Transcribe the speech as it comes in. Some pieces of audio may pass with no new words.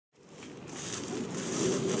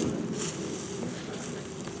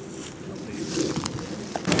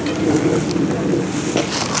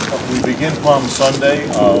begin Palm Sunday,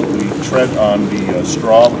 we tread on the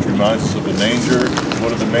straw, which reminds us of the manger. The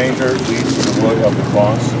wood of the manger leads to the wood of the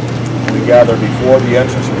cross. We gather before the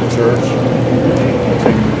entrance of the church. We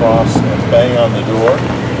take the cross and bang on the door.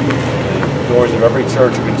 The doors of every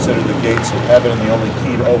church are considered the gates of heaven, and the only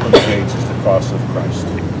key to open the gates is the cross of Christ.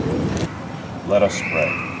 Let us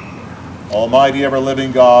pray. Almighty,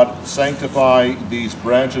 ever-living God, sanctify these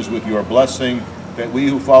branches with your blessing, that we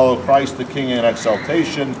who follow Christ the King in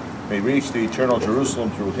exaltation may reach the eternal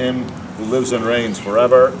Jerusalem through him who lives and reigns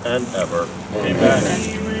forever and ever. Amen.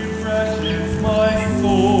 He refreshes my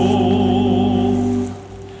soul.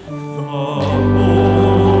 The Lord.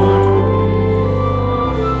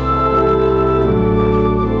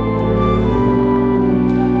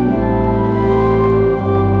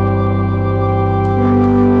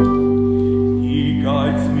 He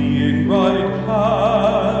guides me in right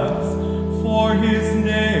paths for his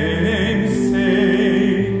name's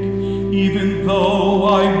sake. Even though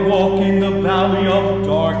I walk in the valley of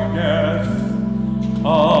darkness,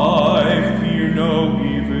 I fear no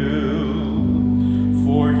evil,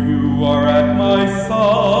 for you are at my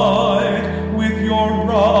side with your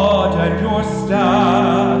rod and your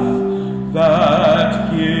staff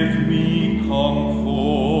that give me comfort.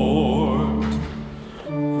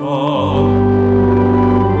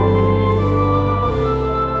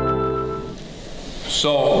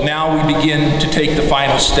 So now we begin to take the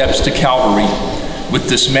final steps to Calvary with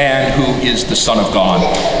this man who is the Son of God.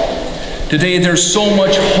 Today there's so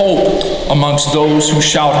much hope amongst those who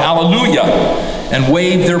shout hallelujah and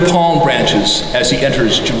wave their palm branches as he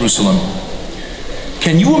enters Jerusalem.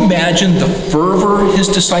 Can you imagine the fervor his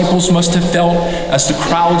disciples must have felt as the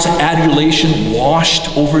crowd's adulation washed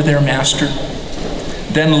over their master?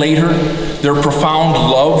 Then later, their profound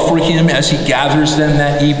love for him as he gathers them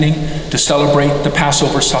that evening to celebrate the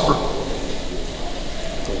Passover supper.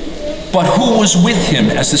 But who was with him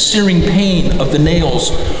as the searing pain of the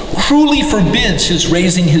nails cruelly forbids his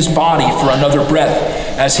raising his body for another breath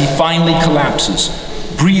as he finally collapses,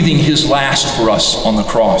 breathing his last for us on the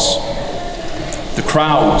cross? The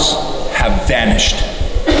crowds have vanished.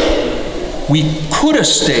 We could have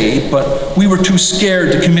stayed, but we were too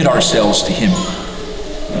scared to commit ourselves to him.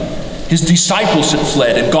 His disciples had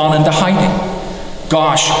fled and gone into hiding.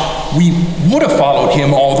 Gosh, we would have followed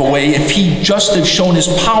him all the way if he just had shown his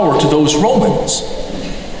power to those Romans.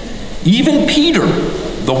 Even Peter,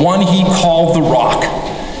 the one he called the Rock,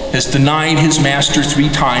 has denied his master 3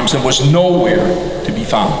 times and was nowhere to be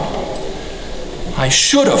found. I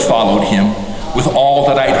should have followed him with all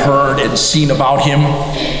that I'd heard and seen about him,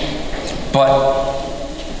 but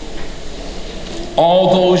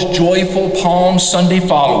all those joyful Palm Sunday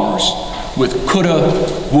followers with coulda,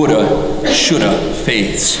 woulda, shoulda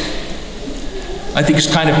faiths. I think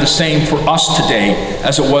it's kind of the same for us today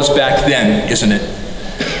as it was back then, isn't it?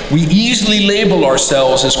 We easily label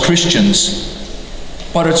ourselves as Christians,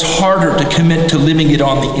 but it's harder to commit to living it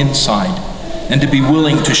on the inside and to be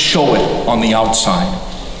willing to show it on the outside.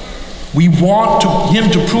 We want him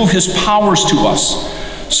to prove his powers to us,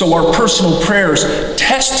 so our personal prayers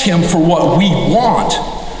test him for what we want,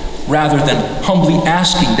 rather than humbly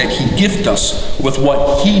asking that he gift us with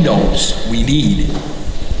what he knows we need.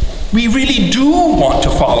 We really do want to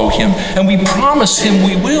follow him, and we promise him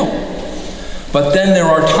we will. But then there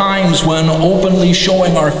are times when openly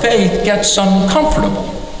showing our faith gets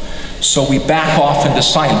uncomfortable. So we back off into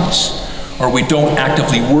silence, or we don't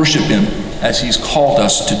actively worship him as he's called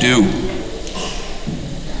us to do.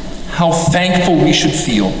 How thankful we should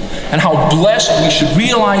feel, and how blessed we should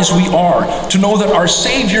realize we are to know that our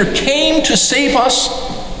Savior came to save us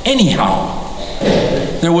anyhow.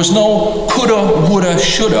 There was no coulda, woulda,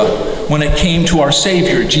 shoulda when it came to our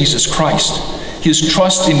Savior, Jesus Christ. His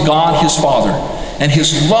trust in God, his Father, and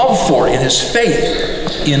his love for and his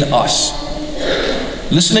faith in us.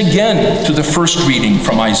 Listen again to the first reading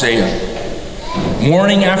from Isaiah.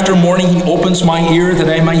 Morning after morning he opens my ear that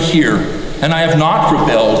I may hear, and I have not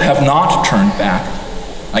rebelled, have not turned back.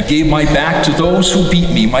 I gave my back to those who beat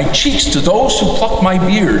me, my cheeks to those who plucked my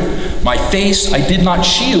beard. My face I did not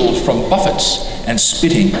shield from buffets and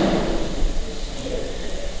spitting.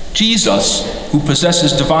 Jesus, who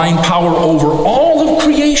possesses divine power over all of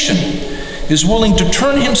creation, is willing to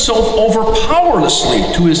turn himself over powerlessly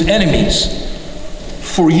to his enemies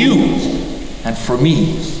for you and for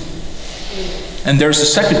me. And there's the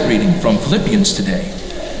second reading from Philippians today.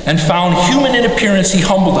 And found human in appearance, he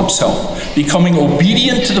humbled himself, becoming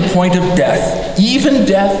obedient to the point of death, even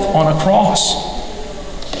death on a cross.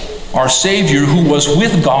 Our Savior, who was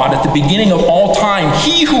with God at the beginning of all time,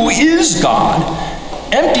 he who is God,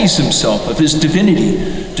 empties himself of his divinity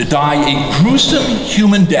to die a gruesome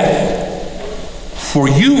human death for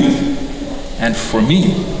you and for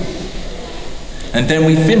me. And then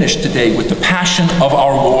we finished today with the passion of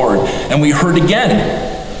our Lord. And we heard again,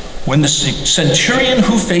 when the centurion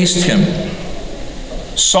who faced him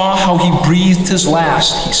saw how he breathed his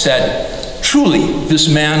last, he said, truly, this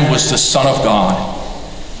man was the Son of God.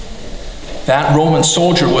 That Roman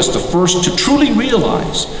soldier was the first to truly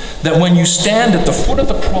realize that when you stand at the foot of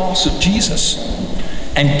the cross of Jesus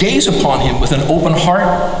and gaze upon him with an open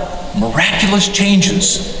heart, miraculous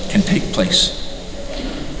changes can take place.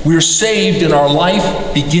 We're saved and our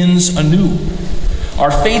life begins anew.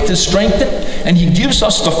 Our faith is strengthened and he gives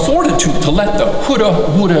us the fortitude to let the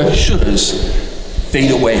coulda, woulda, shouldas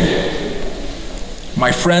fade away.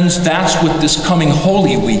 My friends, that's what this coming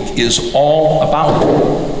Holy Week is all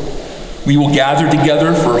about. We will gather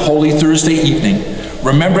together for Holy Thursday evening,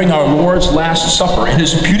 remembering our Lord's Last Supper and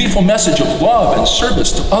his beautiful message of love and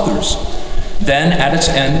service to others. Then, at its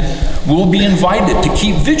end, we'll be invited to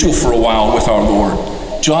keep vigil for a while with our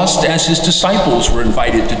Lord, just as his disciples were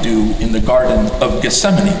invited to do in the Garden of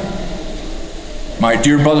Gethsemane. My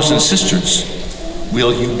dear brothers and sisters,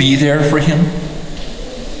 will you be there for him?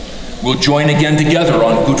 We'll join again together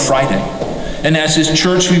on Good Friday. And as his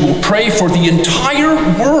church, we will pray for the entire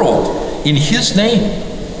world in his name.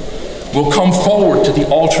 We'll come forward to the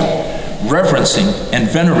altar, reverencing and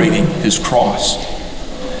venerating his cross.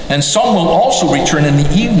 And some will also return in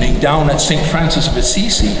the evening down at St. Francis of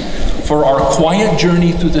Assisi for our quiet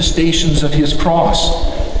journey through the stations of his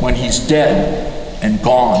cross when he's dead and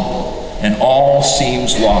gone and all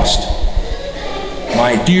seems lost.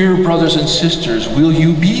 My dear brothers and sisters, will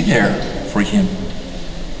you be there for him?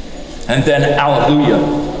 And then, alleluia,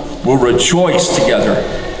 we'll rejoice together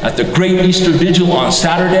at the great Easter Vigil on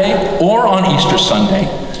Saturday or on Easter Sunday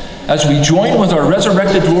as we join with our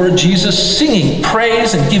resurrected Lord Jesus, singing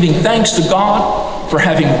praise and giving thanks to God for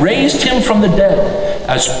having raised him from the dead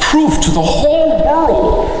as proof to the whole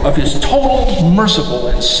world of his total, merciful,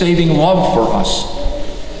 and saving love for us.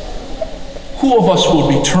 Who of us will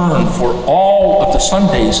return for all of the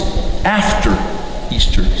Sundays after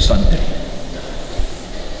Easter Sunday?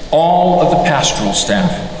 All of the pastoral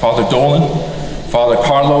staff, Father Dolan, Father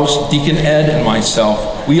Carlos, Deacon Ed, and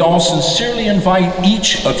myself, we all sincerely invite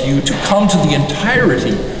each of you to come to the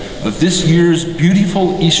entirety of this year's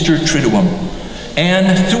beautiful Easter Triduum,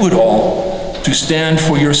 and through it all, to stand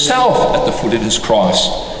for yourself at the foot of his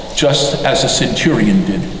cross, just as the centurion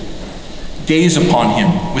did. Gaze upon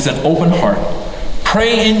him with an open heart.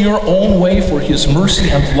 Pray in your own way for his mercy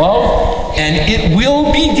and love, and it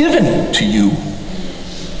will be given to you.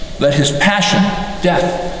 Let his passion,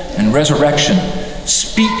 death, and resurrection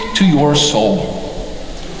speak to your soul.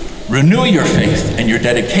 Renew your faith and your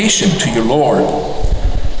dedication to your Lord,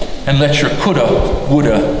 and let your coulda,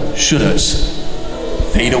 woulda, shouldas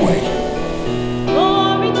fade away.